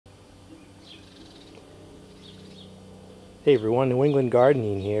Hey everyone, New England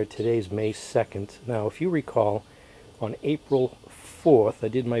Gardening here. Today's May 2nd. Now, if you recall, on April 4th, I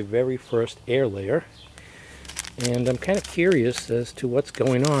did my very first air layer. And I'm kind of curious as to what's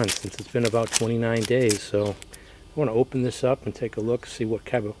going on since it's been about 29 days. So I want to open this up and take a look, see what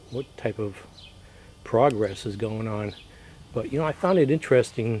type of progress is going on. But, I found it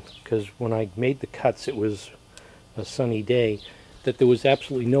interesting because when I made the cuts, it was a sunny day, that there was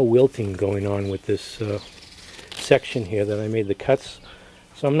absolutely no wilting going on with this section here that I made the cuts.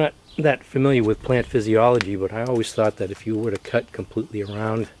 So I'm not that familiar with plant physiology, but I always thought that if you were to cut completely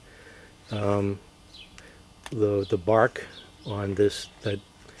around the bark on this, that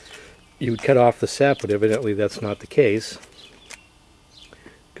you would cut off the sap, but evidently that's not the case,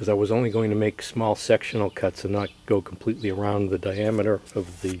 because I was only going to make small sectional cuts and not go completely around the diameter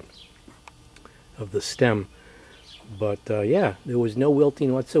of the stem. But yeah, there was no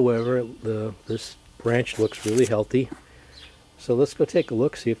wilting whatsoever. This branch looks really healthy. So let's go take a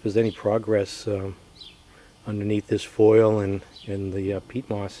look, see if there's any progress underneath this foil and the peat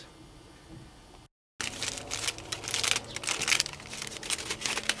moss.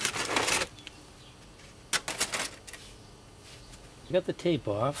 Got the tape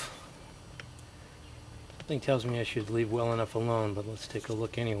off. Something tells me I should leave well enough alone, but let's take a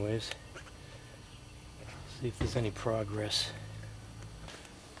look anyways. See if there's any progress.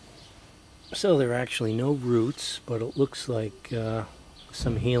 So there are actually no roots, but it looks like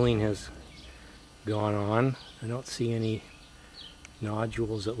some healing has gone on. I don't see any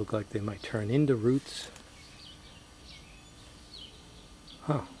nodules that look like they might turn into roots.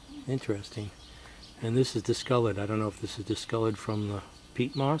 Huh, interesting. And this is discolored. I don't know if this is discolored from the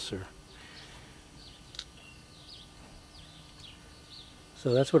peat moss or...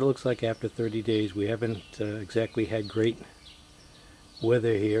 So that's what it looks like after 30 days. We haven't exactly had great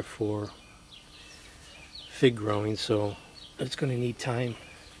weather here for fig growing, so it's going to need time.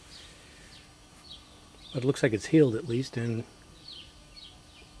 But it looks like it's healed at least, and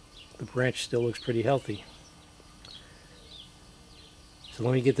the branch still looks pretty healthy. So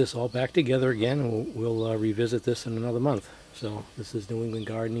let me get this all back together again, and we'll revisit this in another month. So this is New England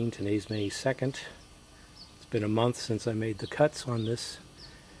Gardening. Today's May 2nd. It's been a month since I made the cuts on this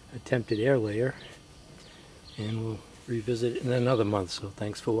attempted air layer, and we'll revisit it in another month. So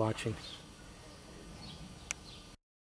thanks for watching.